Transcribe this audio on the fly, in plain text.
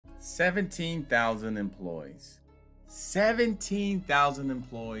17,000 employees. 17,000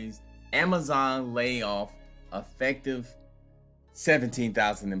 employees. Amazon layoff effective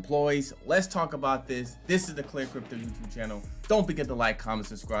 17,000 employees. Let's talk about this. This is the ClearCryptos YouTube channel. Don't forget to like, comment,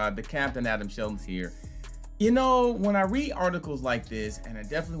 subscribe. The Captain Adam Sheldon's here. You know, when I read articles like this, and I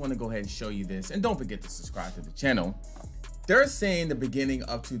definitely want to go ahead and show you this, and don't forget to subscribe to the channel. They're saying the beginning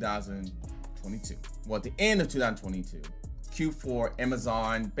of 2022, well, at the end of 2022, Q4,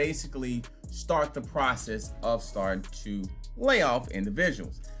 Amazon basically start the process of starting to lay off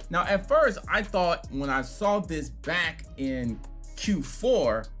individuals. Now, at first, I thought when I saw this back in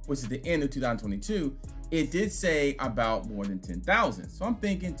Q4, which is the end of 2022, it did say about more than 10,000. So I'm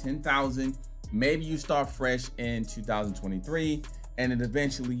thinking 10,000, maybe you start fresh in 2023, and then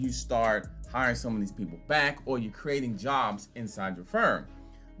eventually you start hiring some of these people back, or you're creating jobs inside your firm.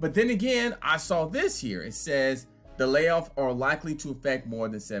 But then again, I saw this here. It says the layoffs are likely to affect more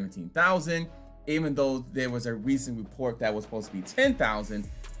than 17,000, even though there was a recent report that was supposed to be 10,000.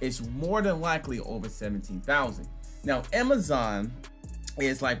 It's more than likely over 17,000. Now, Amazon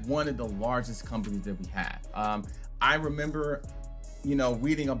is like one of the largest companies that we have. I remember, you know,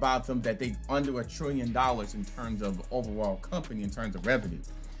 reading about them that they under $1 trillion in terms of overall company, in terms of revenue.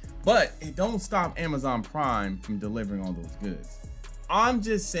 But it don't stop Amazon Prime from delivering all those goods. I'm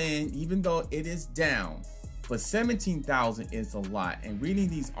just saying, even though it is down, but 17,000 is a lot. And reading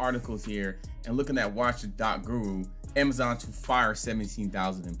these articles here and looking at Watcher.guru, Amazon to fire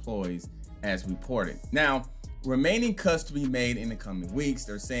 17,000 employees as reported. Now, remaining cuts to be made in the coming weeks.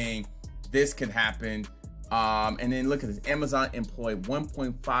 They're saying this could happen. And then look at this, Amazon employed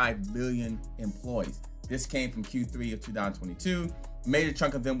 1.5 million employees. This came from Q3 of 2022. Major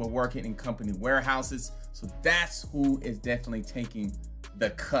chunk of them were working in company warehouses. So that's who is definitely taking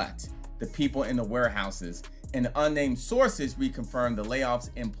the cut, the people in the warehouses. And the unnamed sources reconfirmed the layoffs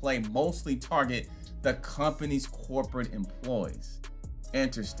in play mostly target the company's corporate employees.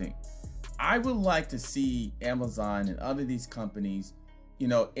 Interesting. I would like to see Amazon and other these companies, you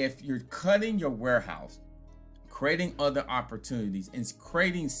know, if you're cutting your warehouse, creating other opportunities and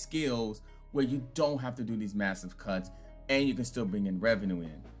creating skills where you don't have to do these massive cuts and you can still bring in revenue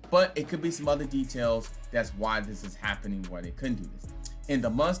in. But it could be some other details. That's why this is happening, why they couldn't do this. In the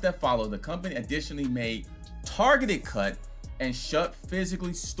months that followed, the company additionally made targeted cut and shut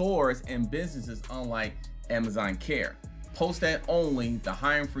physically stores and businesses, unlike Amazon Care. Post that only, the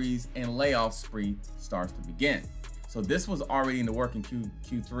hiring freeze and layoff spree starts to begin. So this was already in the work in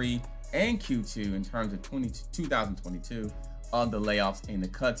Q3 and Q2 in terms of 2022 of the layoffs and the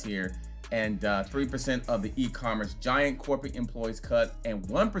cuts here. And 3% of the e-commerce giant corporate employees cut and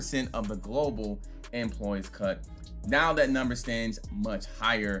 1% of the global employees cut. Now that number stands much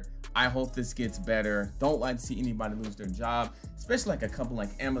higher. I hope this gets better. Don't like to see anybody lose their job, especially like a company like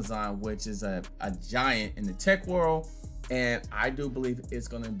Amazon, which is a giant in the tech world. And I do believe it's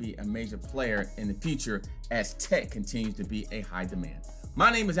going to be a major player in the future as tech continues to be a high demand.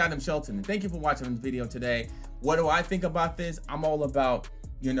 My name is Adam Shelton, and thank you for watching this video today. What do I think about this? I'm all about,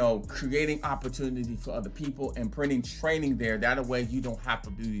 you know, creating opportunity for other people and putting training there. That way you don't have to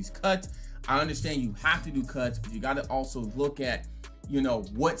do these cuts. I understand you have to do cuts, but you got to also look at, you know,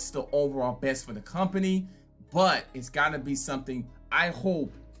 what's the overall best for the company. But it's got to be something, I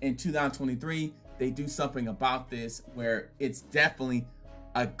hope in 2023, they do something about this where it's definitely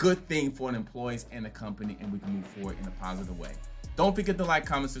a good thing for the employees and the company, and we can move forward in a positive way. Don't forget to like,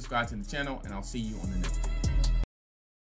 comment, subscribe to the channel, and I'll see you on the next video.